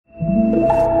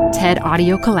TED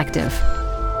Audio Collective.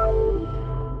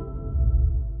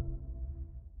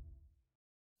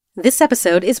 This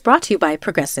episode is brought to you by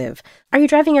Progressive. Are you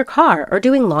driving your car or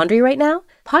doing laundry right now?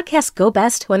 Podcasts go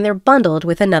best when they're bundled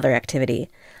with another activity.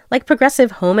 Like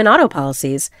Progressive home and auto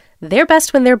policies, they're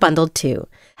best when they're bundled too.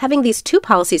 Having these two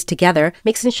policies together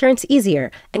makes insurance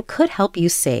easier and could help you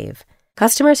save.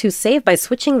 Customers who save by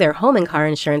switching their home and car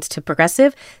insurance to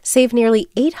Progressive save nearly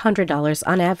 $800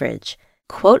 on average.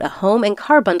 Quote a home and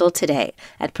car bundle today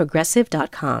at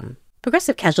Progressive.com.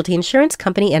 Progressive Casualty Insurance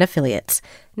Company and Affiliates.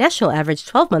 National average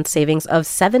 12-month savings of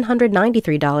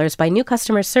 $793 by new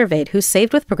customers surveyed who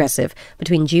saved with Progressive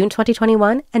between June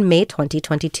 2021 and May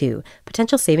 2022.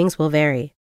 Potential savings will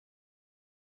vary.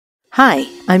 Hi,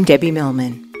 I'm Debbie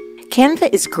Millman.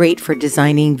 Canva is great for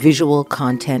designing visual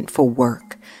content for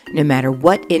work, no matter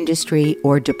what industry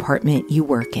or department you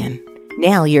work in.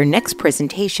 Nail your next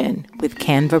presentation with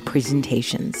Canva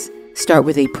Presentations. Start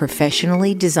with a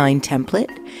professionally designed template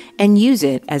and use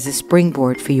it as a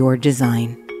springboard for your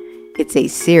design. It's a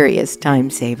serious time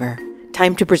saver.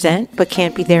 Time to present but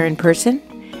can't be there in person?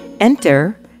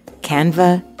 Enter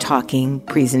Canva Talking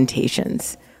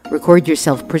Presentations. Record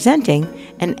yourself presenting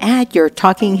and add your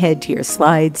talking head to your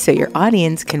slides so your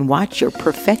audience can watch your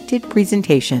perfected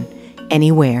presentation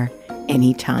anywhere,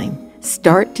 anytime.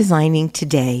 Start designing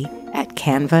today at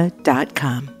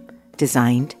canva.com.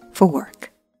 Designed for work.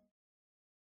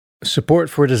 Support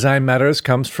for Design Matters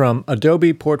comes from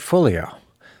Adobe Portfolio.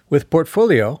 With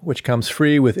Portfolio, which comes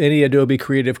free with any Adobe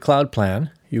Creative Cloud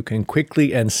plan, you can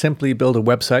quickly and simply build a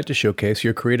website to showcase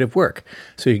your creative work,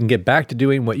 so you can get back to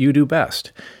doing what you do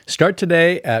best. Start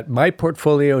today at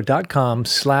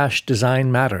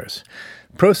myportfolio.com/designmatters.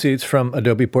 Proceeds from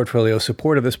Adobe Portfolio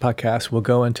support of this podcast will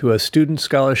go into a student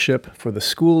scholarship for the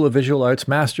School of Visual Arts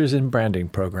Masters in Branding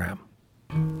program.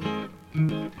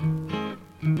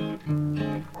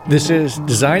 This is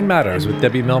Design Matters with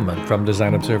Debbie Millman from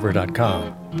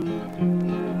DesignObserver.com.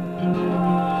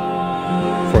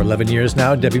 For 11 years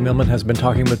now, Debbie Millman has been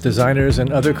talking with designers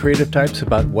and other creative types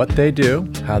about what they do,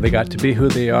 how they got to be who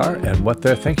they are, and what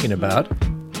they're thinking about.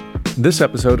 This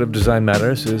episode of Design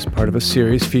Matters is part of a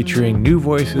series featuring new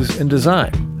voices in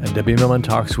design, and Debbie Millman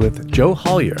talks with Joe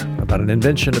Hollier about an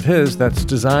invention of his that's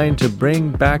designed to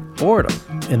bring back boredom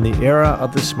in the era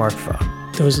of the smartphone.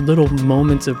 Those little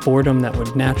moments of boredom that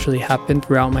would naturally happen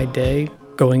throughout my day,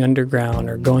 going underground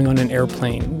or going on an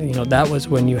airplane, that was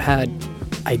when you had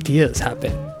ideas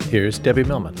happen. Here's Debbie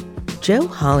Millman. Joe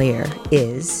Hollier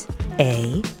is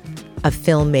A, a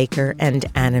filmmaker and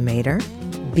animator,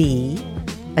 B,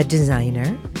 a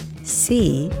designer,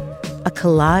 C, a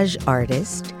collage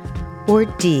artist, or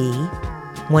D,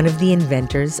 one of the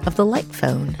inventors of the light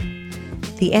phone.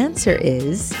 The answer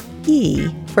is E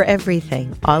for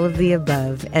everything, all of the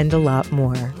above, and a lot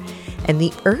more. And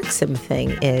the irksome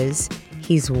thing is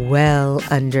he's well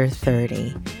under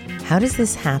 30. How does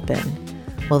this happen?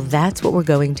 Well, that's what we're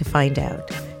going to find out.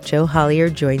 Joe Hollier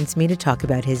joins me to talk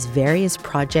about his various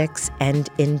projects and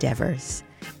endeavors.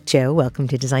 Joe, welcome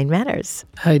to Design Matters.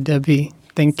 Hi, Debbie.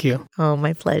 Thank you. Oh,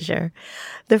 my pleasure.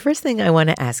 The first thing I want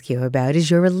to ask you about is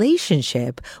your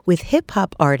relationship with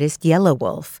hip-hop artist Yellow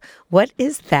Wolf. What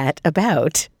is that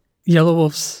about? Yellow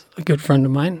Wolf's a good friend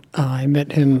of mine. I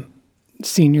met him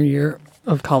senior year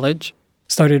of college.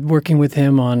 Started working with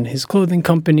him on his clothing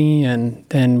company, and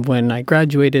then when I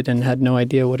graduated and had no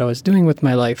idea what I was doing with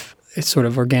my life, it sort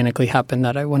of organically happened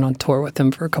that I went on tour with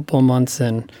him for a couple of months,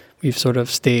 and we've sort of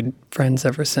stayed friends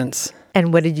ever since.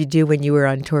 And what did you do when you were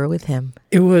on tour with him?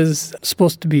 It was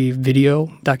supposed to be video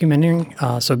documenting,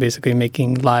 so basically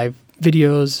making live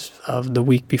videos of the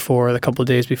week before, the couple of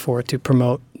days before, to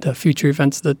promote the future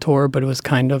events of the tour, but it was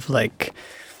kind of like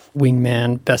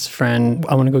wingman, best friend,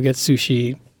 I want to go get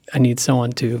sushi, I need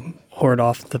someone to hoard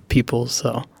off the people,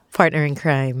 so... Partner in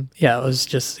crime. Yeah, it was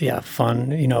just,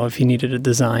 fun, if he needed a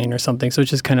design or something, so it's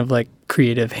just kind of like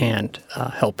creative hand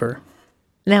helper.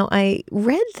 Now, I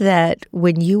read that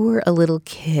when you were a little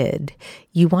kid,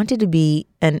 you wanted to be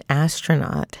an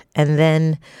astronaut, and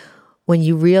then when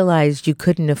you realized you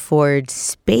couldn't afford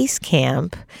space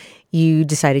camp, you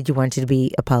decided you wanted to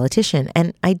be a politician.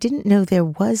 And I didn't know there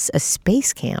was a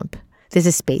space camp. There's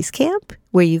a space camp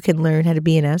where you can learn how to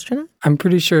be an astronaut? I'm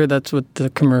pretty sure that's what the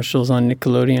commercials on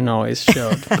Nickelodeon always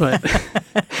showed. But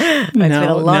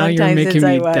now you're making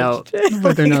me doubt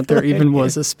whether or not there even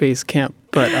was a space camp.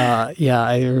 But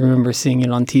I remember seeing it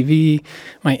on TV.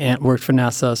 My aunt worked for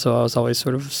NASA, so I was always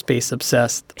sort of space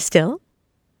obsessed. Still?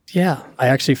 Yeah. I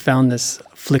actually found this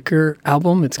Flickr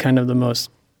album. It's kind of the most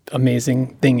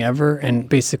amazing thing ever. And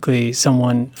basically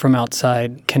someone from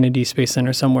outside Kennedy Space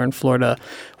Center somewhere in Florida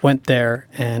went there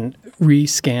and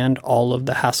re-scanned all of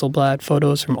the Hasselblad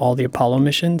photos from all the Apollo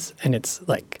missions, and it's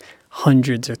like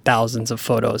hundreds or thousands of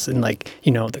photos, and like,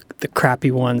 you know, the crappy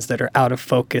ones that are out of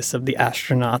focus of the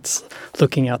astronauts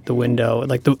looking out the window,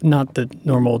 like not the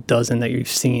normal dozen that you've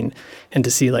seen, and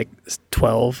to see like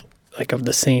 12 like of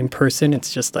the same person,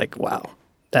 it's just like, wow,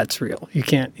 that's real. You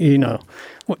can't, you know,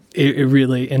 it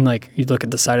really, and like you look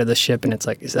at the side of the ship and it's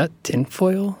like, is that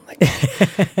tinfoil? Like,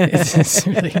 it's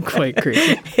really quite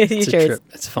crazy. It's a trip.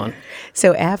 It's fun.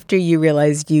 So after you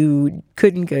realized you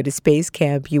couldn't go to space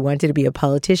camp, you wanted to be a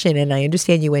politician, and I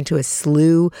understand you went to a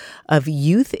slew of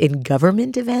youth in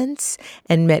government events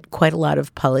and met quite a lot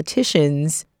of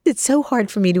politicians. It's so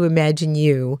hard for me to imagine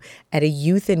you at a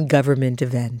youth in government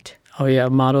event. Oh yeah,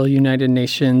 Model United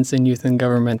Nations and Youth in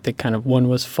Government. They kind of, one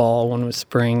was fall, one was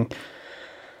spring.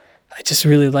 I just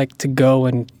really like to go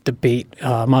and debate.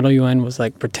 Model UN was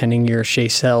like pretending you're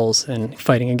Seychelles and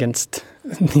fighting against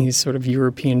these sort of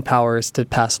European powers to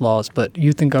pass laws. But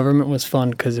Youth in Government was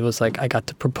fun because it was like I got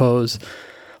to propose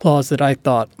laws that I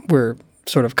thought were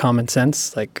sort of common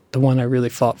sense. Like the one I really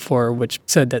fought for, which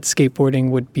said that skateboarding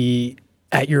would be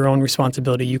at your own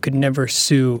responsibility. You could never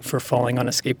sue for falling on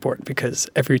a skateboard, because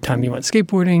every time you went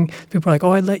skateboarding, people are like,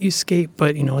 oh, I let you skate,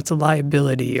 but, you know, it's a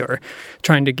liability, or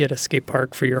trying to get a skate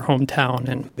park for your hometown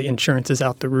and the insurance is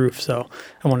out the roof. So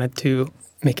I wanted to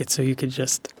make it so you could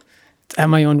just, at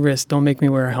my own risk, don't make me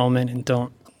wear a helmet, and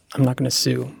I'm not going to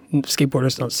sue.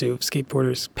 Skateboarders don't sue.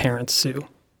 Skateboarders' parents sue.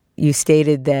 You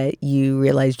stated that you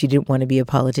realized you didn't want to be a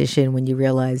politician when you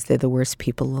realized they're the worst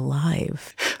people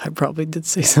alive. I probably did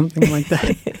say something like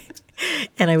that.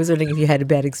 And I was wondering if you had a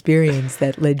bad experience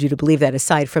that led you to believe that,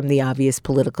 aside from the obvious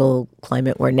political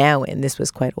climate we're now in. This was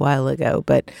quite a while ago,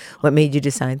 but what made you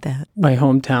decide that? My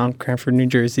hometown, Cranford, New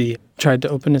Jersey, tried to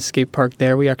open a skate park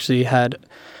there. We actually had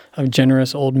a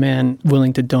generous old man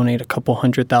willing to donate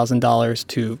 $200,000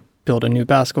 to build a new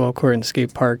basketball court and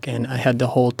skate park, and I had the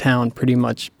whole town pretty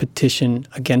much petition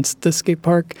against the skate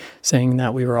park, saying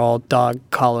that we were all dog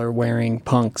collar wearing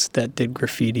punks that did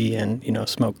graffiti and, you know,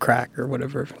 smoke crack or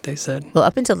whatever they said. Well,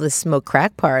 up until the smoke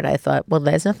crack part, I thought, well,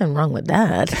 there's nothing wrong with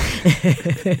that.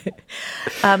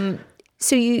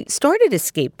 So you started a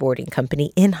skateboarding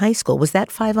company in high school. Was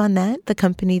that Five on That, the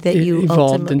company that you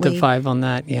evolved into Five on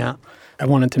That? Yeah. I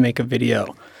wanted to make a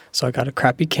video. So I got a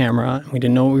crappy camera, and we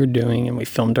didn't know what we were doing, and we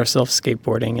filmed ourselves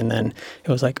skateboarding, and then it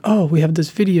was like, oh, we have this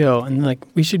video, and like,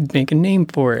 we should make a name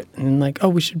for it, and like, oh,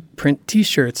 we should print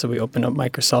T-shirts. So we opened up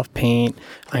Microsoft Paint,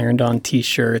 ironed on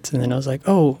T-shirts, and then I was like,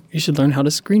 oh, you should learn how to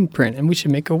screen print, and we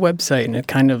should make a website, and it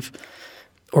kind of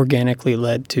organically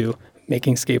led to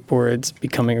making skateboards,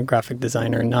 becoming a graphic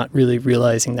designer, not really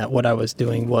realizing that what I was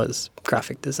doing was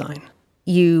graphic design.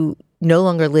 You no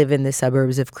longer live in the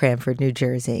suburbs of Cranford, New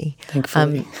Jersey.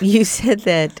 Thankfully. You said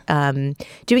that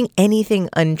doing anything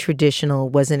untraditional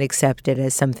wasn't accepted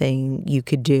as something you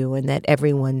could do, and that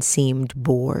everyone seemed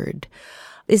bored.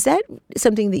 Is that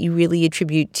something that you really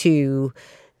attribute to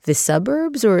the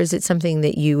suburbs, or is it something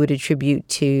that you would attribute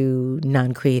to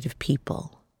non-creative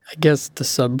people? I guess the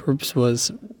suburbs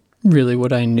was really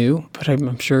what I knew, but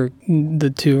I'm sure the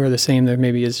two are the same. There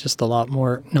maybe is just a lot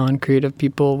more non-creative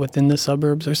people within the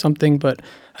suburbs or something, but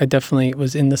I definitely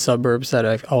was in the suburbs that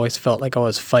I've always felt like I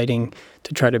was fighting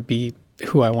to try to be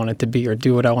who I wanted to be or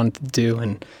do what I wanted to do.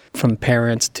 And from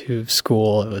parents to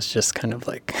school, it was just kind of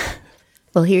like...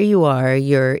 Well, here you are.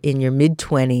 You're in your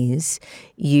mid-20s.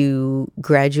 You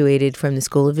graduated from the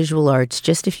School of Visual Arts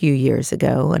just a few years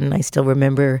ago, and I still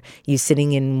remember you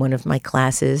sitting in one of my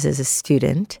classes as a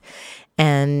student.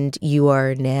 And you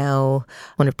are now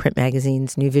one of Print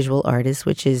Magazine's new visual artists,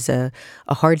 which is a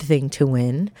hard thing to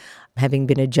win. Having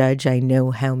been a judge, I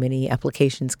know how many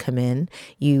applications come in.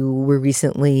 You were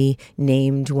recently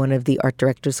named one of the Art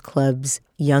Directors Club's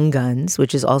Young Guns,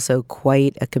 which is also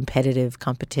quite a competitive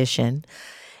competition.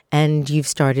 And you've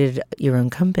started your own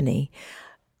company.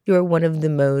 You're one of the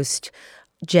most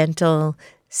gentle,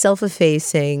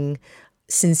 self-effacing,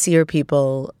 sincere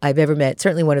people I've ever met,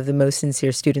 certainly one of the most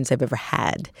sincere students I've ever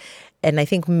had. And I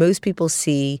think most people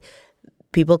see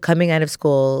people coming out of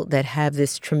school that have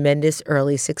this tremendous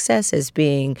early success as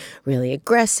being really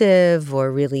aggressive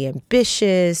or really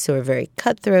ambitious or very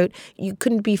cutthroat. You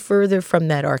couldn't be further from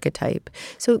that archetype.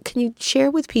 So can you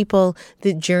share with people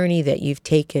the journey that you've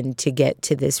taken to get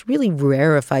to this really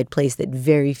rarefied place that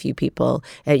very few people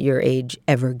at your age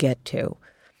ever get to?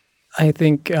 I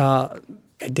think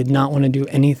I did not want to do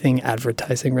anything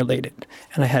advertising related.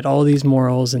 And I had all these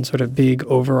morals and sort of big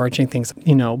overarching things,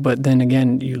 you know, but then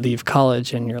again, you leave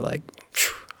college and you're like,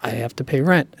 I have to pay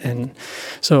rent. And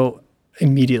so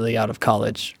immediately out of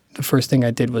college, the first thing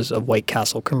I did was a White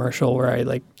Castle commercial where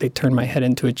they turned my head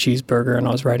into a cheeseburger and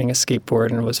I was riding a skateboard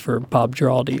and it was for Bob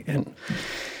Giraldi. And,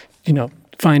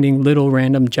 finding little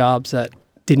random jobs that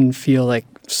didn't feel like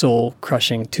soul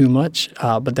crushing too much,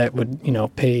 but that would,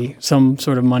 pay some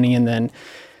sort of money, and then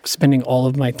spending all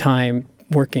of my time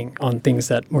working on things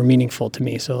that were meaningful to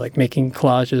me. So like making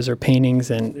collages or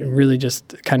paintings, and really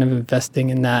just kind of investing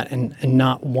in that, and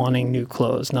not wanting new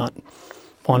clothes, not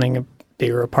wanting a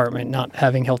bigger apartment, not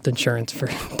having health insurance for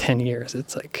 10 years.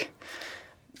 It's like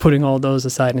putting all those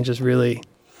aside and just really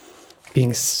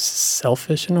being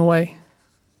selfish in a way.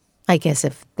 I guess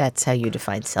if that's how you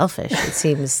define selfish, it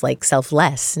seems like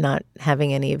selfless, not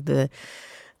having any of the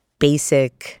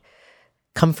basic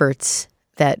comforts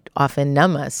that often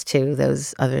numb us to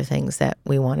those other things that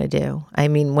we want to do. I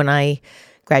mean, when I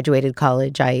graduated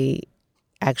college, I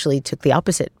actually took the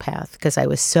opposite path because I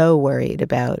was so worried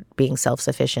about being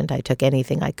self-sufficient. I took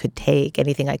anything I could take,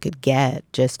 anything I could get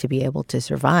just to be able to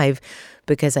survive,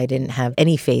 because I didn't have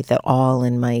any faith at all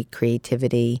in my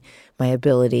creativity, my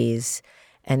abilities,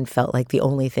 and felt like the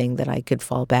only thing that I could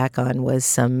fall back on was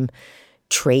some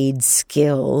trade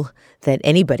skill that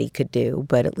anybody could do,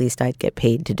 but at least I'd get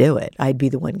paid to do it. I'd be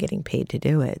the one getting paid to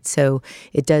do it. So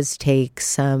it does take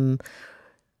some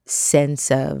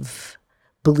sense of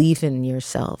belief in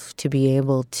yourself to be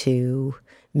able to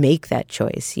make that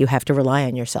choice. You have to rely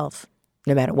on yourself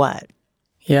no matter what.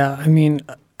 Yeah, I mean,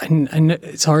 I know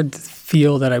it's hard to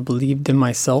feel that I believed in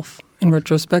myself in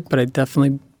retrospect, but I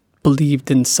definitely believed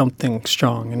in something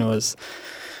strong, and it was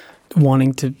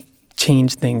wanting to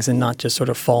change things and not just sort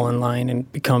of fall in line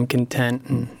and become content.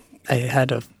 And I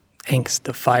had a angst,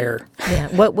 a fire. Yeah.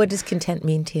 What does content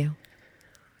mean to you?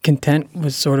 Content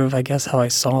was sort of, I guess, how I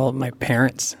saw my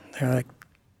parents. They're like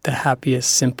the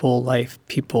happiest, simple life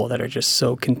people that are just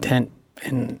so content,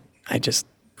 and I just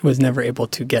was never able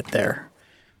to get there,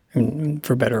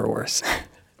 for better or worse.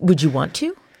 Would you want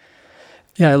to?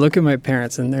 Yeah, I look at my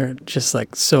parents and they're just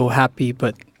like so happy,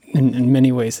 but in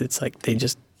many ways it's like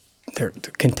they're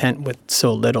content with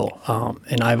so little.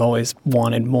 And I've always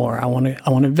wanted more. I want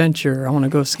to adventure. I want to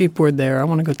go skateboard there. I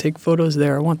want to go take photos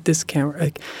there. I want this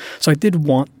camera. So I did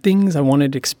want things. I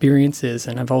wanted experiences,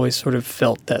 and I've always sort of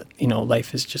felt that,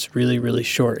 life is just really, really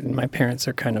short. And my parents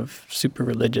are kind of super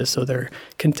religious, so they're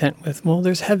content with, well,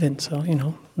 there's heaven. So,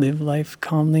 live life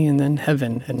calmly and then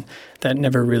heaven. And that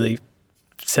never really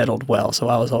settled well. So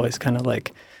I was always kind of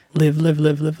like, live.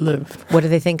 What do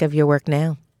they think of your work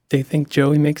now? They think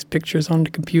Joey makes pictures on the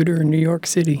computer in New York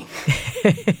City.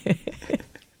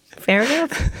 Fair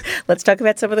enough. Let's talk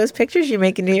about some of those pictures you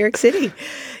make in New York City.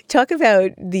 Talk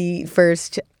about the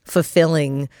first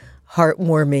fulfilling,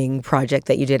 heartwarming project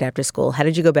that you did after school. How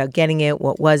did you go about getting it?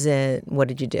 What was it? What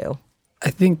did you do? I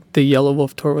think the Yellow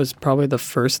Wolf tour was probably the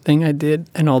first thing I did.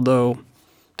 And although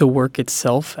the work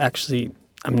itself, actually,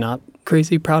 I'm not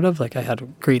crazy proud of. I had a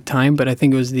great time, but I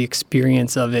think it was the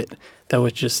experience of it that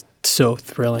was just so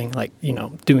thrilling.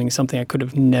 Doing something I could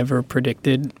have never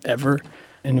predicted ever.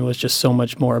 And it was just so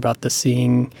much more about the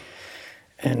seeing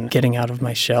and getting out of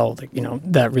my shell.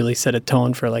 That really set a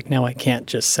tone for now I can't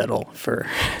just settle for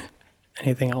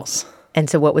anything else. And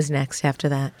so what was next after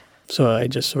that? So I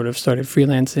just sort of started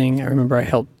freelancing. I remember I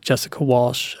helped Jessica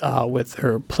Walsh with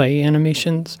her play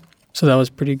animations. So that was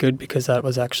pretty good because that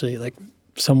was actually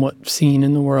somewhat seen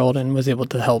in the world and was able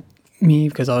to help me,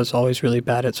 because I was always really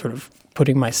bad at sort of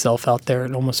putting myself out there.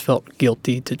 It almost felt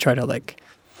guilty to try to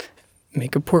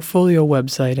make a portfolio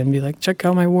website and be check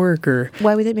out my work. Or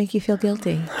why would it make you feel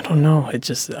guilty? I don't know.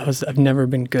 I've never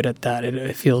been good at that.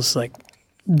 It feels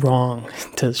wrong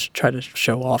to try to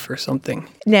show off or something.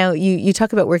 Now, you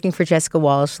talk about working for Jessica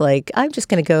Walsh, I'm just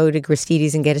going to go to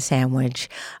Gristedes and get a sandwich.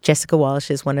 Jessica Walsh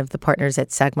is one of the partners at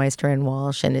Sagmeister and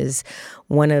Walsh and is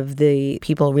one of the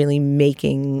people really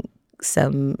making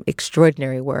some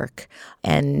extraordinary work.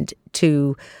 And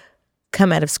to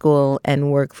come out of school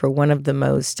and work for one of the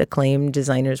most acclaimed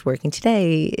designers working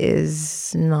today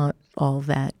is not all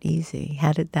that easy.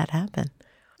 How did that happen?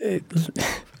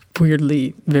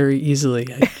 Weirdly, very easily.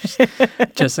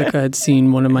 Jessica had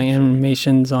seen one of my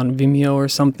animations on Vimeo or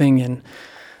something, and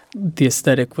the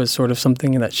aesthetic was sort of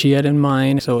something that she had in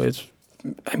mind. So it's,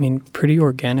 pretty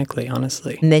organically,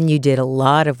 honestly. And then you did a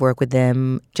lot of work with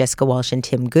them, Jessica Walsh and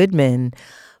Tim Goodman,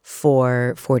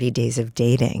 for 40 Days of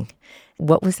Dating.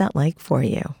 What was that like for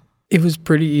you? It was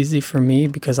pretty easy for me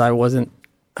because I wasn't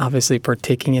obviously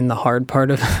partaking in the hard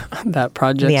part of that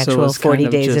project. The actual 40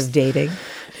 Days of Dating.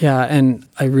 Yeah, and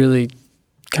I really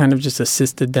kind of just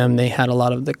assisted them. They had a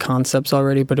lot of the concepts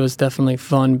already, but it was definitely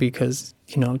fun because,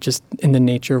 just in the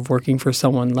nature of working for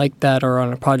someone like that or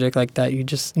on a project like that, you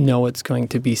just know it's going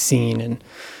to be seen. And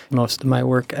most of my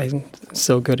work, I'm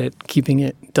so good at keeping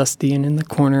it dusty and in the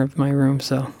corner of my room.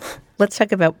 So let's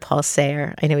talk about Paul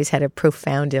Sayre. I know he's had a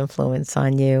profound influence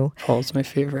on you. Paul's my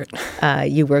favorite.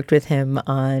 You worked with him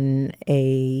on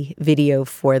a video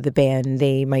for the band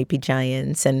They Might Be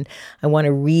Giants. And I want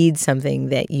to read something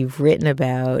that you've written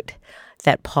about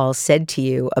that Paul said to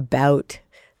you about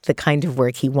the kind of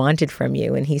work he wanted from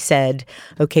you. And he said,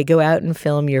 okay, go out and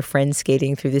film your friends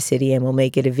skating through the city and we'll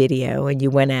make it a video. And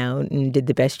you went out and did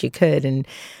the best you could. And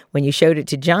when you showed it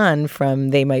to John from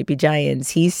They Might Be Giants,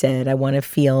 he said, I want to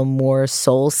feel more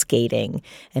soul skating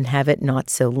and have it not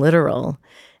so literal.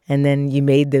 And then you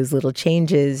made those little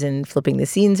changes and flipping the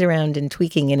scenes around and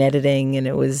tweaking and editing, and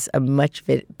it was a much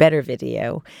better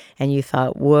video. And you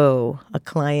thought, whoa, a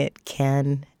client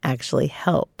can actually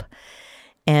help.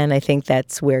 And I think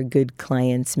that's where good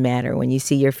clients matter. When you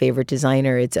see your favorite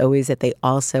designer, it's always that they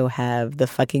also have the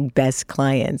fucking best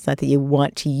clients. Not that you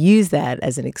want to use that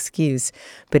as an excuse,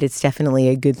 but it's definitely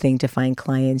a good thing to find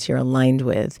clients you're aligned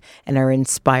with and are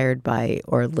inspired by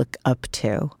or look up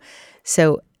to.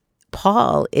 So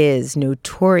Paul is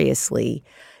notoriously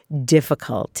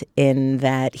difficult in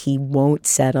that he won't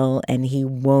settle and he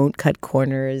won't cut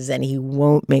corners and he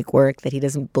won't make work that he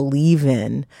doesn't believe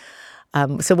in.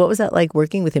 So what was that like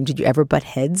working with him? Did you ever butt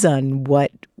heads on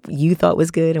what you thought was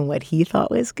good and what he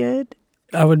thought was good?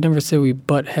 I would never say we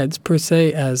butt heads per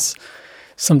se, as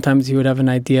sometimes he would have an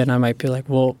idea and I might be like,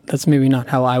 well, that's maybe not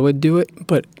how I would do it.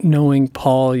 But knowing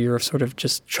Paul, you're sort of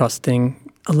just trusting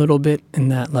a little bit in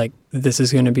that, like, this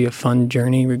is going to be a fun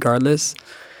journey regardless.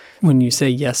 When you say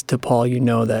yes to Paul, you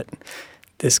know that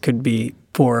this could be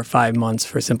 4 or 5 months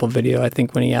for a simple video. I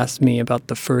think when he asked me about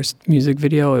the first music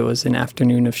video, it was an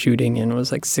afternoon of shooting, and it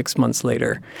was like 6 months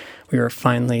later, we were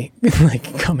finally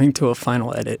like coming to a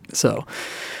final edit. So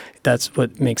that's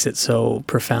what makes it so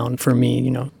profound for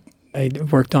me. I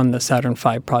worked on the Saturn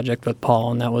V project with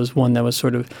Paul, and that was one that was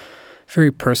sort of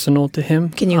very personal to him.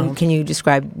 Can you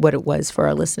describe what it was for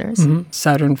our listeners? Mm-hmm.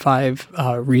 Saturn V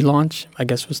relaunch, I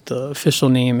guess, was the official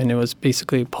name, and it was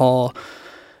basically Paul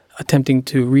attempting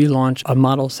to relaunch a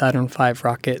model Saturn V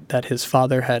rocket that his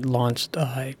father had launched,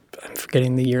 I'm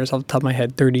forgetting the years off the top of my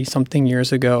head, 30-something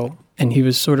years ago. And he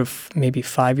was sort of maybe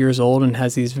 5 years old and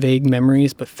has these vague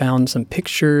memories, but found some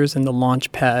pictures in the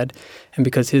launch pad. And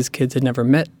because his kids had never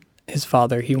met his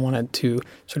father, he wanted to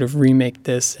sort of remake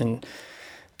this and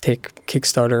take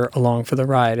Kickstarter along for the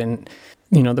ride. And,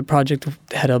 the project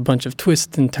had a bunch of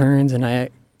twists and turns, and I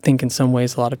think in some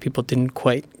ways a lot of people didn't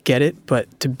quite get it,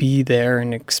 but to be there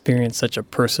and experience such a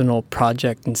personal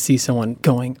project and see someone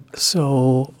going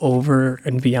so over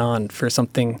and beyond for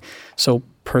something so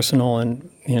personal, and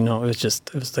it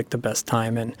was like the best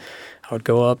time. And I would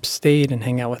go upstate and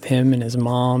hang out with him and his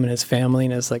mom and his family,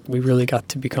 and it's like we really got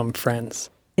to become friends.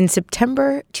 In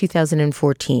September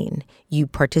 2014, you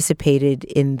participated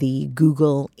in the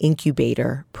Google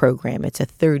Incubator program. It's a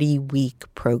 30-week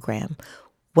program.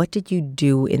 What did you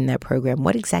do in that program?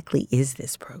 What exactly is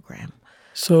this program?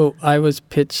 So I was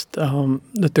pitched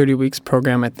the 30 Weeks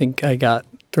program. I think I got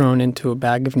thrown into a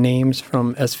bag of names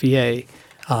from SVA.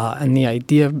 And the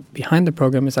idea behind the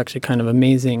program is actually kind of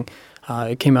amazing.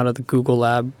 It came out of the Google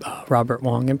lab, Robert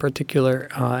Wong in particular.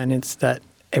 And it's that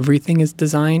everything is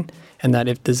design, and that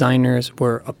if designers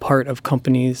were a part of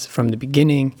companies from the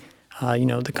beginning,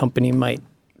 the company might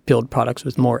build products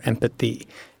with more empathy.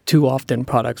 Too often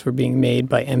products were being made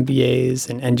by MBAs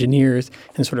and engineers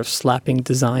and sort of slapping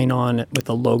design on it with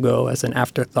a logo as an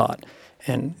afterthought.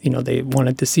 And, they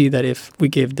wanted to see that if we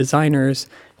gave designers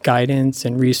guidance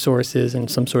and resources and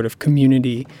some sort of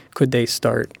community, could they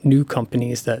start new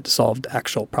companies that solved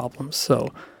actual problems?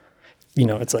 So,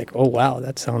 it's like, oh, wow,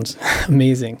 that sounds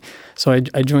amazing. So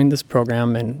I joined this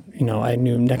program and, I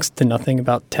knew next to nothing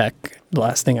about tech. The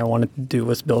last thing I wanted to do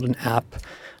was build an app,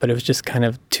 but it was just kind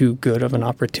of too good of an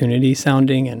opportunity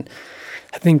sounding. And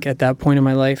I think at that point in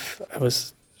my life, I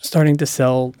was starting to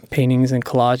sell paintings and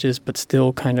collages, but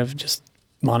still kind of just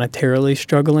monetarily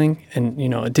struggling. And,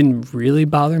 it didn't really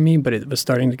bother me, but it was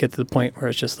starting to get to the point where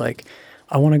it's just like,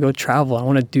 I want to go travel. I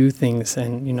want to do things.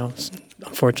 And,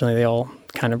 unfortunately, they all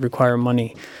kind of require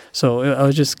money. So I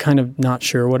was just kind of not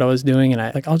sure what I was doing.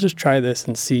 And I'll just try this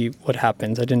and see what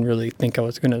happens. I didn't really think I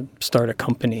was going to start a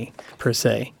company per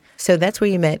se. So that's where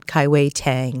you met Kai Wei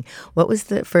Tang. What was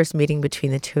the first meeting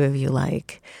between the two of you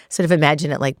like? Sort of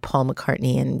imagine it like Paul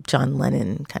McCartney and John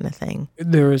Lennon kind of thing.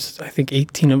 There was, I think,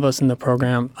 18 of us in the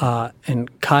program,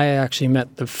 and Kai actually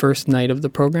met the first night of the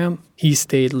program. He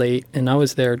stayed late, and I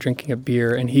was there drinking a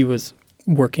beer, and he was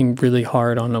working really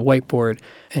hard on a whiteboard,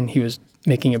 and he was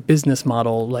making a business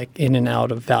model like in and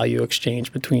out of value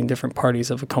exchange between different parties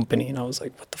of a company. And I was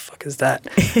like, what the fuck is that?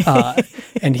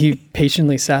 And he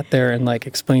patiently sat there and like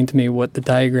explained to me what the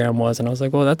diagram was. And I was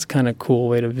like, well, that's kind of cool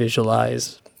way to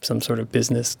visualize some sort of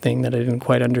business thing that I didn't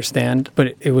quite understand.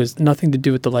 But it was nothing to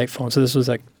do with the light phone. So this was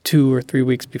like 2 or 3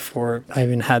 weeks before I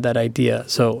even had that idea.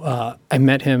 So I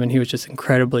met him and he was just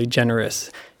incredibly generous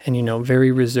and,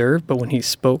 very reserved. But when he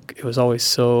spoke, it was always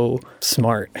so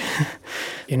smart.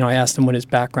 I asked him what his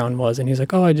background was, and he's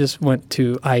like, oh, I just went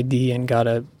to ID and got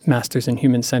a master's in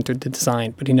human-centered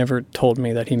design. But he never told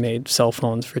me that he made cell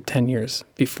phones for 10 years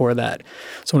before that.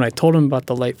 So when I told him about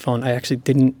the light phone, I actually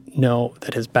didn't know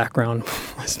that his background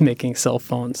was making cell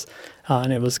phones.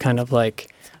 And it was kind of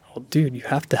like, well, dude, you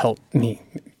have to help me.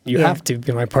 You have to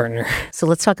be my partner. So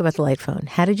let's talk about the light phone.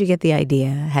 How did you get the idea?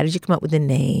 How did you come up with the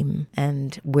name?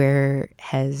 And where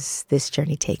has this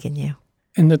journey taken you?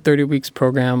 In the 30 weeks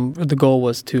program, the goal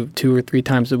was to 2 or 3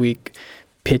 times a week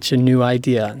pitch a new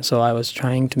idea. And so I was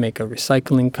trying to make a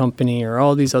recycling company or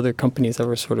all these other companies that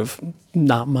were sort of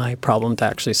not my problem to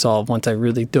actually solve once I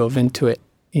really dove into it.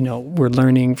 We're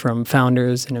learning from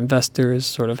founders and investors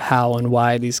sort of how and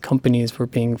why these companies were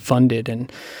being funded. And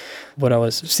what I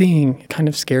was seeing kind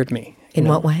of scared me. In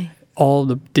what way? All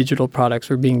the digital products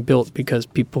were being built because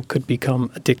people could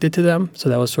become addicted to them. So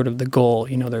that was sort of the goal.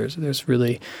 There's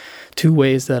really 2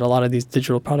 ways that a lot of these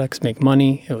digital products make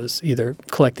money. It was either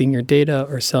collecting your data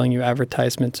or selling you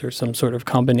advertisements or some sort of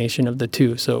combination of the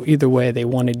 2. So either way, they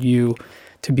wanted you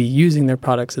to be using their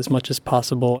products as much as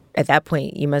possible. At that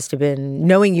point, you must have been,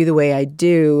 knowing you the way I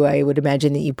do, I would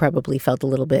imagine that you probably felt a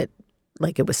little bit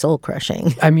like it was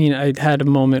soul-crushing. I mean, I had a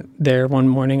moment there one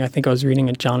morning. I think I was reading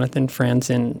a Jonathan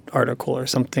Franzen article or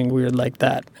something weird like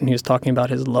that. And he was talking about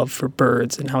his love for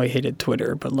birds and how he hated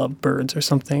Twitter but loved birds or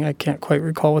something. I can't quite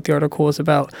recall what the article was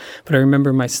about. But I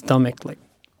remember my stomach like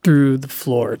through the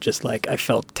floor, just like I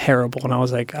felt terrible. And I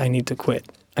was like, I need to quit.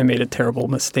 I made a terrible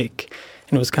mistake.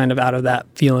 And it was kind of out of that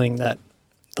feeling that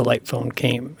the light phone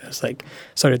came. I was like,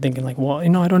 started thinking like, well,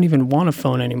 I don't even want a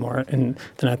phone anymore. And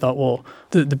then I thought, well,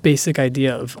 the basic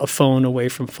idea of a phone away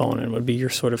from phone and would be your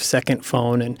sort of second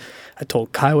phone. And I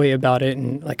told Kai Wei about it.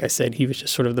 And like I said, he was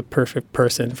just sort of the perfect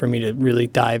person for me to really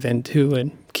dive into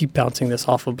and keep bouncing this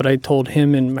off of. But I told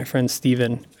him and my friend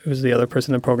Steven, who was the other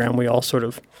person in the program, we all sort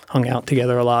of hung out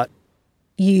together a lot.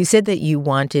 You said that you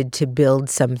wanted to build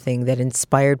something that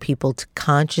inspired people to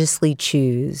consciously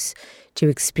choose to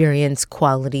experience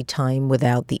quality time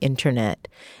without the internet,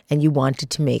 and you wanted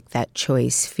to make that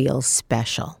choice feel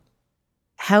special.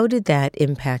 How did that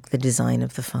impact the design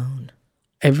of the phone?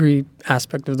 Every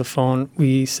aspect of the phone,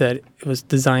 we said it was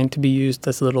designed to be used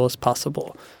as little as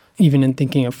possible. Even in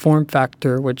thinking of form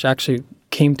factor, which actually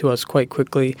came to us quite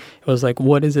quickly, it was like,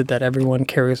 what is it that everyone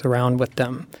carries around with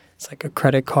them? It's like a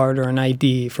credit card or an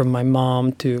ID from my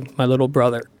mom to my little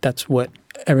brother. That's what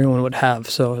everyone would have.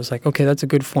 So I was like, okay, that's a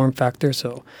good form factor.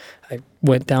 So I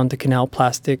went down to Canal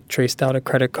Plastic, traced out a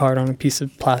credit card on a piece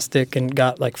of plastic and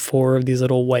got like 4 of these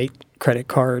little white credit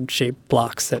card shaped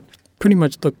blocks that pretty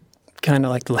much look kind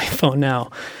of like the light phone now.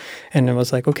 And I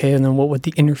was like, okay, and then what would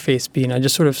the interface be? And I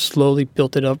just sort of slowly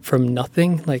built it up from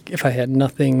nothing. Like if I had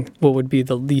nothing, what would be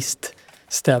the least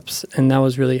steps? And that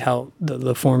was really how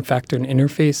the form factor and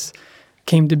interface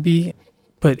came to be.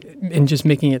 But in just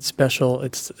making it special,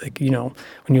 it's like,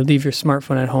 when you leave your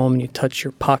smartphone at home and you touch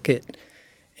your pocket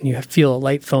and you feel a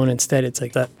light phone instead, it's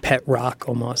like that pet rock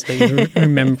almost that you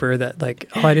remember that like,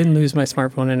 oh, I didn't lose my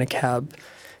smartphone in a cab.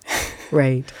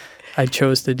 Right. I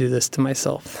chose to do this to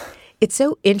myself. It's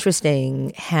so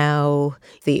interesting how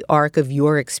the arc of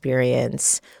your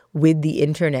experience with the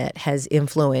internet has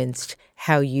influenced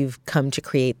how you've come to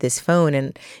create this phone.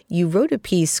 And you wrote a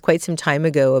piece quite some time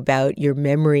ago about your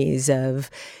memories of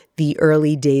the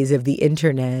early days of the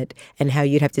internet and how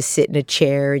you'd have to sit in a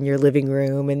chair in your living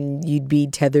room and you'd be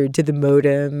tethered to the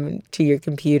modem, to your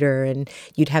computer, and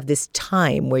you'd have this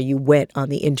time where you went on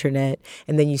the internet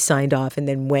and then you signed off and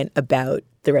then went about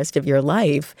the rest of your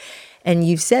life. And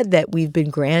you've said that we've been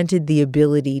granted the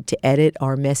ability to edit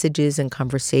our messages and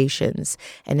conversations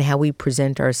and how we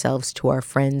present ourselves to our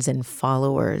friends and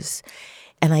followers.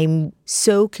 And I'm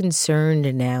so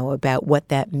concerned now about what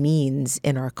that means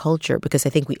in our culture, because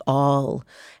I think we all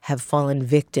have fallen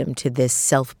victim to this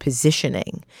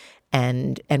self-positioning.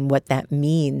 and what that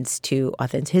means to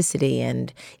authenticity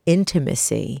and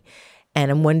intimacy. And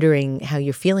I'm wondering how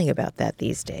you're feeling about that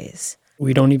these days.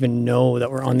 We don't even know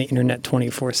that we're on the internet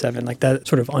 24/7, like that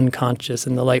sort of unconscious,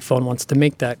 and the light phone wants to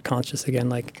make that conscious again,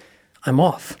 like I'm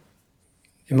off.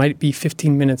 It might be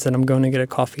 15 minutes that I'm going to get a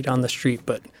coffee down the street,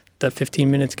 but that 15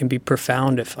 minutes can be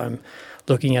profound if I'm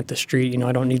looking at the street.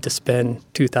 I don't need to spend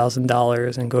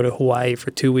 $2,000 and go to Hawaii for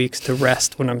 2 weeks to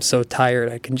rest when I'm so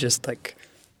tired. I can just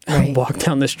walk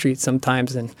down the street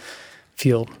sometimes and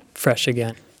feel fresh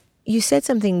again. You said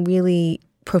something really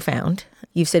profound.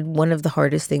 You said one of the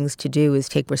hardest things to do is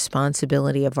take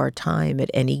responsibility of our time at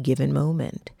any given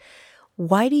moment.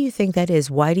 Why do you think that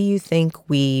is? Why do you think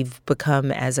we've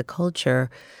become, as a culture,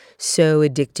 so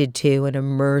addicted to and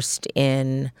immersed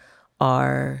in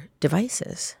our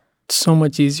devices? It's so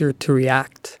much easier to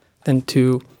react than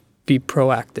to be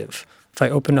proactive. If I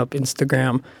open up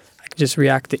Instagram, I can just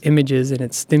react to images and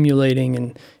it's stimulating,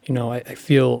 and I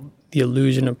feel the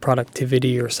illusion of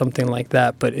productivity or something like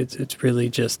that, but it's really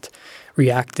just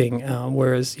reacting.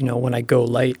 Whereas, when I go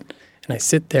light and I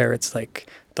sit there, it's like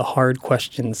the hard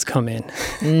questions come in.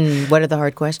 What are the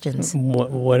hard questions?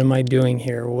 What am I doing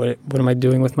here? What am I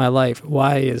doing with my life?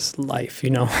 Why is life,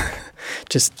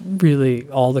 just really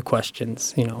all the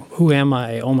questions, who am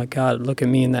I? Oh my God, look at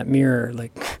me in that mirror.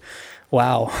 Like,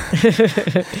 wow.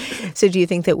 So do you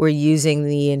think that we're using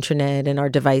the internet and our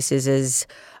devices as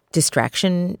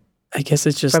distraction? I guess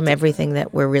it's just from everything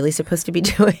that we're really supposed to be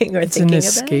doing or thinking about? It's an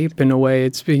escape in a way.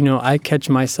 It's, I catch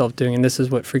myself doing, and this is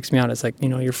what freaks me out. It's like,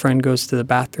 your friend goes to the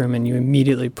bathroom and you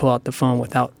immediately pull out the phone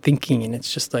without thinking. And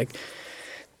it's just like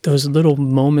those little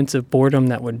moments of boredom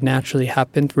that would naturally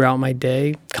happen throughout my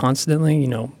day constantly,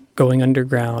 going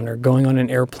underground or going on an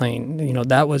airplane.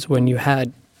 That was when you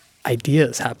had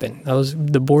ideas happen. That was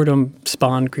the boredom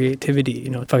spawned creativity.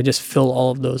 If I just fill all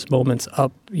of those moments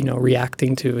up,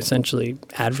 reacting to essentially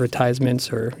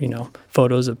advertisements or,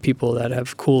 photos of people that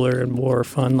have cooler and more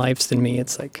fun lives than me,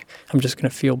 it's like I'm just going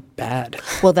to feel bad.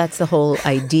 Well, that's the whole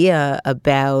idea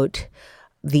about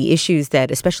the issues that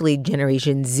especially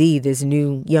Generation Z, this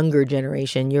new younger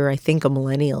generation, you're, I think, a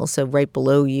millennial, so right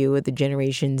below you are the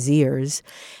Generation Zers.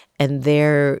 And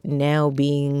they're now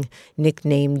being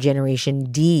nicknamed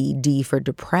Generation D for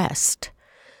depressed,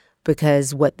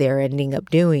 because what they're ending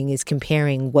up doing is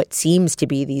comparing what seems to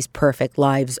be these perfect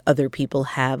lives other people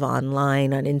have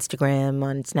online, on Instagram,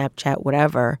 on Snapchat,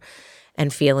 whatever,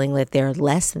 and feeling that they're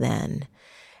less than.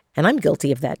 And I'm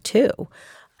guilty of that too.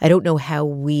 I don't know how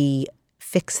we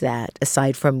fix that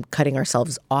aside from cutting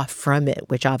ourselves off from it,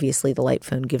 which obviously the light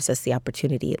phone gives us the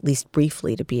opportunity, at least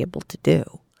briefly, to be able to do.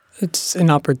 It's an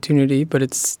opportunity, but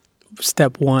it's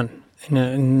step one.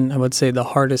 And I would say the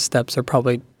hardest steps are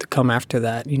probably to come after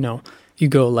that. You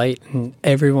go light, and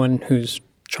everyone who's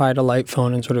tried a light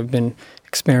phone and sort of been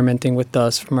experimenting with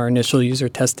us from our initial user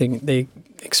testing, they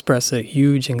express a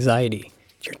huge anxiety.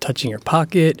 You're touching your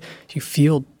pocket. You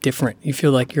feel different. You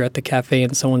feel like you're at the cafe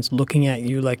and someone's looking at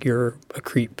you like you're a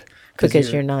creep.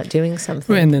 Because you're not doing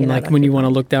something. And then when you want to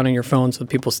look down on your phone so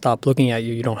people stop looking at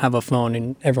you, you don't have a phone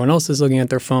and everyone else is looking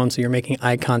at their phone, so you're making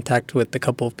eye contact with the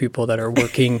couple of people that are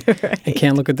working right. and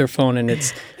can't look at their phone. And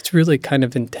it's really kind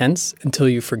of intense until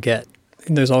you forget.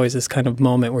 And there's always this kind of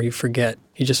moment where you forget.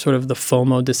 You just sort of, the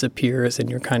FOMO disappears and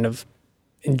you're kind of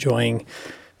enjoying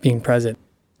being present.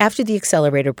 After the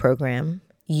accelerator program,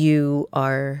 you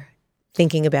are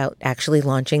thinking about actually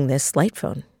launching this light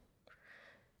phone.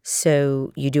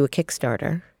 So you do a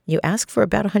Kickstarter. You ask for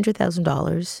about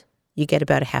 $100,000. You get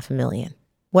about $500,000.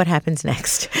 What happens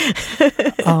next?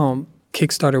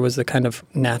 Kickstarter was the kind of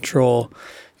natural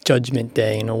judgment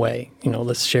day in a way.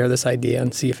 Let's share this idea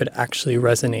and see if it actually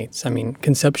resonates. I mean,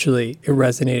 conceptually, it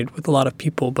resonated with a lot of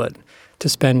people, but to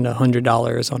spend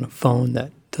 $100 on a phone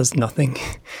that does nothing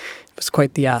was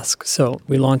quite the ask. So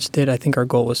we launched it. I think our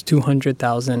goal was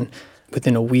 $200,000.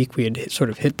 Within a week, we had sort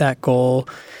of hit that goal.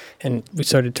 And we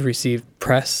started to receive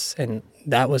press, and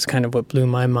that was kind of what blew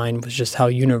my mind, was just how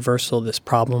universal this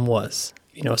problem was.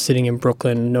 Sitting in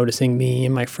Brooklyn, noticing me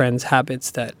and my friends'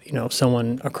 habits, that,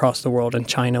 someone across the world in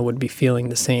China would be feeling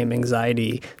the same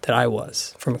anxiety that I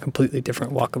was from a completely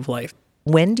different walk of life.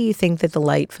 When do you think that the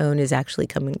light phone is actually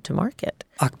coming to market?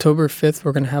 October 5th,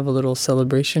 we're going to have a little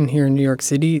celebration here in New York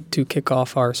City to kick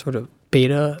off our sort of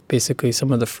beta. Basically,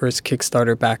 some of the first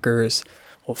Kickstarter backers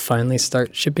will finally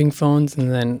start shipping phones,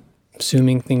 and then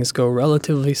assuming things go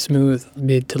relatively smooth,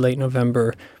 mid to late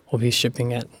November, we'll be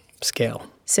shipping at scale.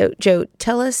 So, Joe,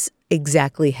 tell us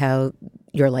exactly how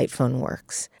your light phone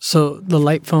works. So the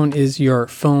light phone is your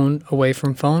phone away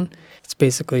from phone. It's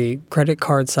basically credit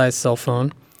card-sized cell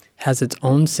phone, has its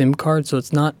own SIM card, so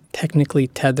it's not technically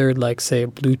tethered like, say, a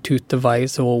Bluetooth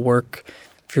device. It will work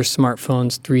if your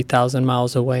smartphone's 3,000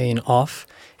 miles away and off.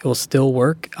 It will still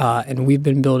work, and we've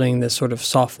been building this sort of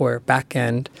software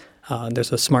backend.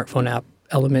 There's a smartphone app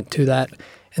element to that,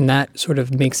 and that sort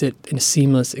of makes it a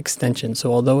seamless extension.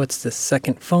 So although it's the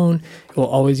second phone, it will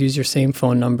always use your same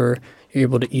phone number. You're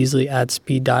able to easily add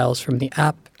speed dials from the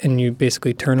app, and you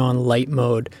basically turn on light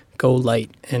mode, go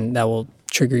light, and that will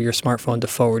trigger your smartphone to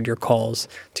forward your calls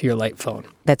to your light phone.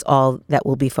 That's all that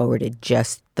will be forwarded,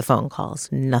 just the phone calls,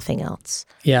 nothing else.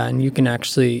 Yeah, and you can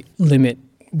actually limit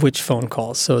which phone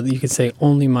calls. So you can say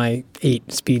only my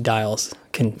 8 speed dials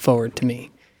can forward to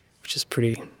me, which is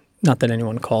pretty, not that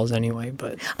anyone calls anyway,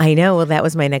 but. I know. Well, that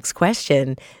was my next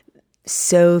question.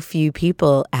 So few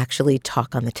people actually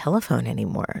talk on the telephone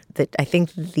anymore. That I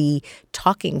think the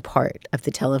talking part of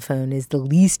the telephone is the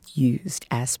least used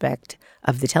aspect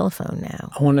of the telephone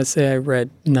now. I want to say I read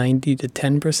 90 to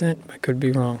 10%. I could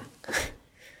be wrong.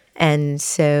 And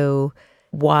so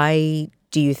why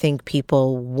do you think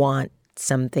people want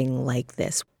something like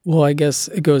this? Well, I guess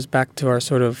it goes back to our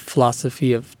sort of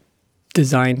philosophy of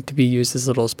design to be used as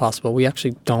little as possible. We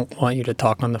actually don't want you to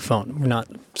talk on the phone. We're not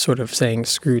sort of saying,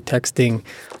 screw texting,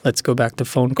 let's go back to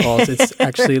phone calls. It's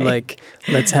actually like,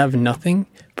 let's have nothing.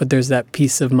 But there's that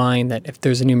peace of mind that if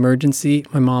there's an emergency,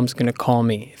 my mom's going to call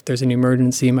me. If there's an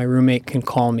emergency, my roommate can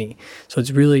call me. So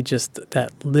it's really just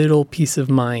that little peace of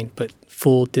mind, but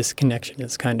full disconnection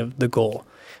is kind of the goal.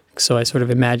 So I sort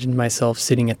of imagined myself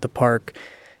sitting at the park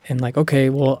and like, okay,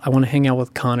 well, I want to hang out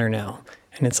with Connor now.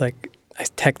 And it's like, I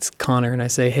text Connor and I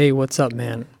say, hey, what's up,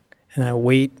 man? And I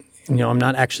wait. I'm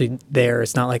not actually there.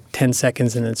 It's not like 10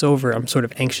 seconds and it's over. I'm sort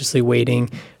of anxiously waiting.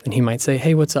 And he might say,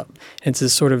 hey, what's up? And it's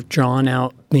this sort of drawn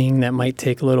out thing that might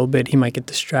take a little bit. He might get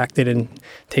distracted and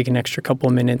take an extra couple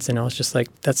of minutes. And I was just like,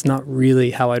 that's not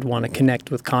really how I'd want to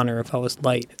connect with Connor if I was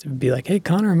light. It would be like, hey,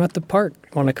 Connor, I'm at the park.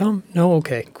 Want to come? No?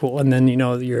 Okay, cool. And then,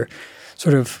 you're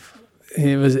sort of,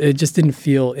 it just didn't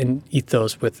feel in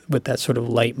ethos with that sort of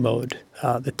light mode,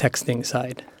 the texting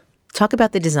side. Talk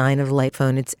about the design of the light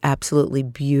phone. It's absolutely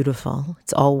beautiful.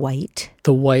 It's all white.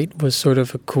 The white was sort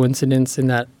of a coincidence in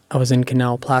that I was in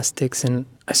Canal Plastics and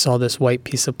I saw this white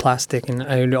piece of plastic and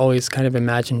I had always kind of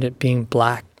imagined it being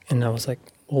black. And I was like,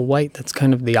 well, white, that's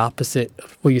kind of the opposite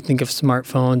of what you think of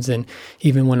smartphones. And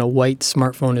even when a white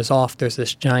smartphone is off, there's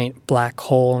this giant black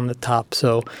hole on the top.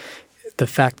 So the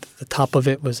fact that the top of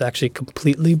it was actually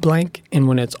completely blank, and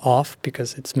when it's off,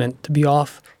 because it's meant to be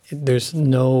off, there's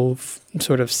no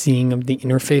sort of seeing of the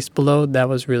interface below. That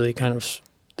was really kind of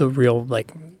the real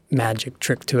magic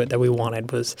trick to it that we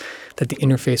wanted, was that the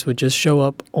interface would just show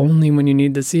up only when you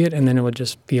need to see it, and then it would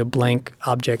just be a blank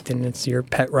object, and it's your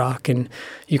pet rock, and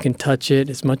you can touch it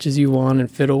as much as you want and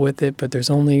fiddle with it, but there's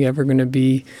only ever going to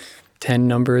be 10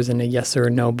 numbers and a yes or a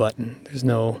no button. There's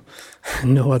no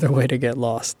other way to get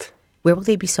lost. Where will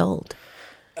they be sold?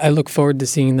 I look forward to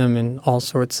seeing them in all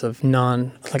sorts of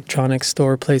non-electronic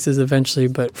store places eventually,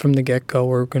 but from the get-go,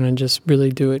 we're going to just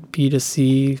really do it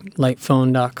B2C,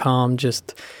 lightphone.com,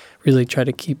 just really try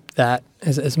to keep that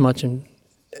as much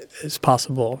as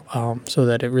possible, so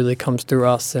that it really comes through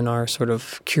us and our sort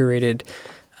of curated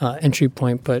entry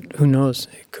point. But who knows?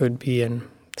 It could be in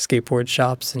skateboard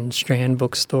shops and Strand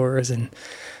bookstores and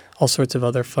all sorts of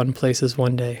other fun places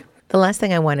one day. The last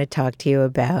thing I want to talk to you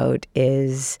about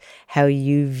is how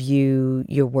you view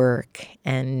your work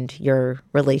and your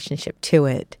relationship to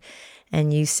it.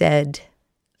 And you said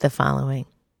the following: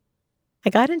 I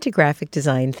got into graphic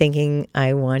design thinking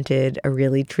I wanted a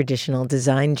really traditional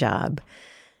design job.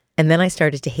 And then I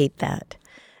started to hate that.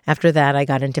 After that, I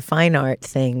got into fine art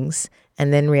things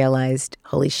and then realized,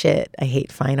 holy shit, I hate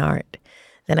fine art.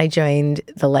 Then I joined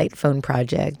the Light Phone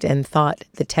project and thought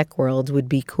the tech world would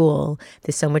be cool.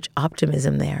 There's so much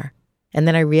optimism there. And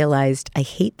then I realized I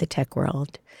hate the tech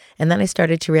world. And then I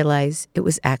started to realize it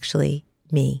was actually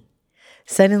me.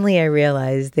 Suddenly I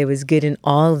realized there was good in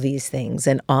all of these things,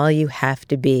 and all you have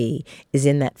to be is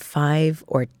in that 5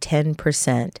 or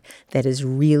 10% that is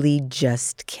really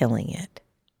just killing it.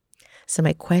 So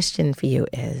my question for you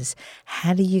is,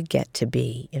 how do you get to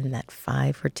be in that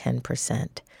 5 or 10%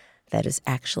 that is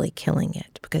actually killing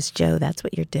it? Because, Joe, that's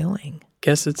what you're doing.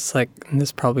 Guess it's like, and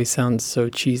this probably sounds so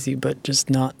cheesy, but just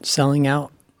not selling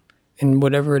out in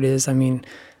whatever it is. I mean,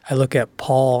 I look at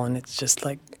Paul and it's just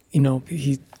like,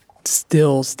 he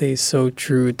still stays so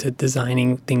true to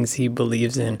designing things he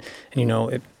believes in. And,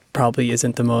 it probably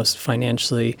isn't the most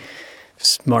financially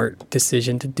smart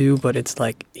decision to do, but it's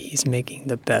like he's making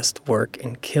the best work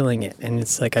and killing it. And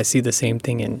it's like I see the same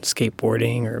thing in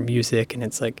skateboarding or music, and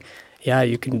it's like, yeah,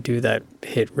 you can do that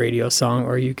hit radio song,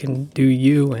 or you can do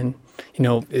you, and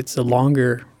it's a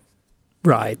longer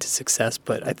ride to success,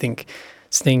 but I think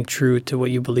staying true to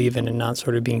what you believe in and not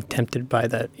sort of being tempted by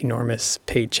that enormous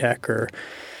paycheck or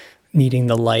needing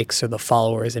the likes or the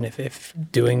followers. And if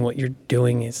doing what you're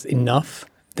doing is enough,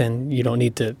 then you don't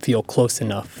need to feel close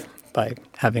enough by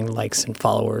having likes and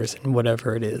followers and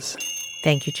whatever it is.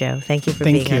 Thank you, Joe. Thank you for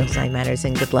being on Design Matters,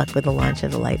 and good luck with the launch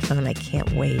of the Light Phone. I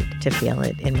can't wait to feel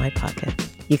it in my pocket.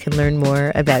 You can learn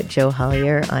more about Joe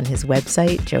Hollier on his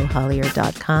website,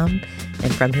 joehollier.com,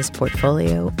 and from his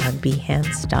portfolio on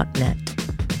behance.net.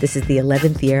 This is the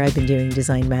 11th year I've been doing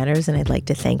Design Matters, and I'd like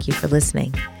to thank you for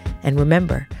listening. And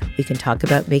remember, we can talk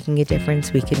about making a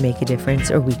difference, we can make a difference,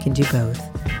 or we can do both.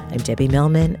 I'm Debbie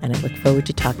Millman, and I look forward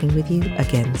to talking with you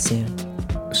again soon.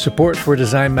 Support for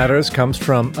Design Matters comes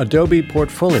from Adobe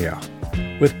Portfolio.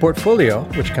 With Portfolio,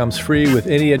 which comes free with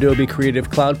any Adobe Creative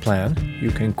Cloud plan,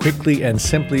 you can quickly and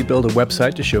simply build a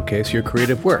website to showcase your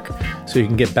creative work, so you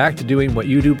can get back to doing what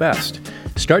you do best.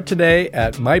 Start today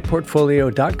at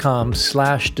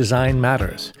myportfolio.com/Design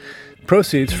Matters.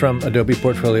 Proceeds from Adobe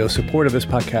Portfolio support of this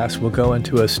podcast will go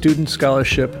into a student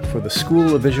scholarship for the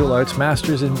School of Visual Arts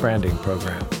Masters in Branding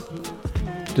program.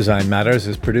 Design Matters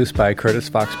is produced by Curtis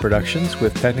Fox Productions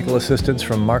with technical assistance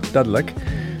from Mark Dudlick.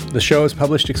 The show is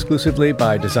published exclusively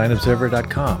by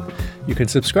DesignObserver.com. You can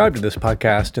subscribe to this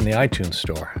podcast in the iTunes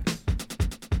Store.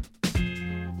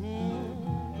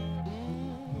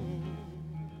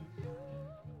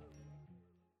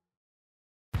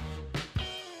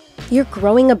 You're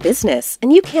growing a business,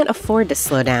 and you can't afford to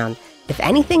slow down. If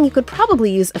anything, you could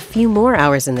probably use a few more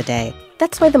hours in the day.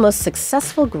 That's why the most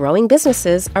successful growing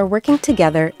businesses are working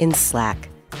together in Slack.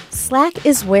 Slack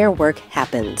is where work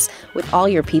happens, with all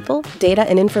your people, data,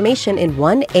 and information in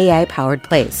one AI-powered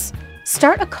place.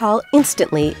 Start a call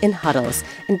instantly in huddles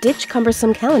and ditch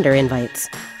cumbersome calendar invites.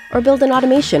 Or build an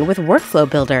automation with Workflow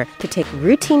Builder to take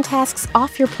routine tasks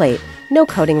off your plate, no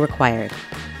coding required.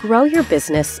 Grow your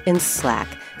business in Slack.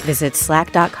 Visit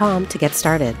slack.com to get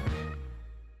started.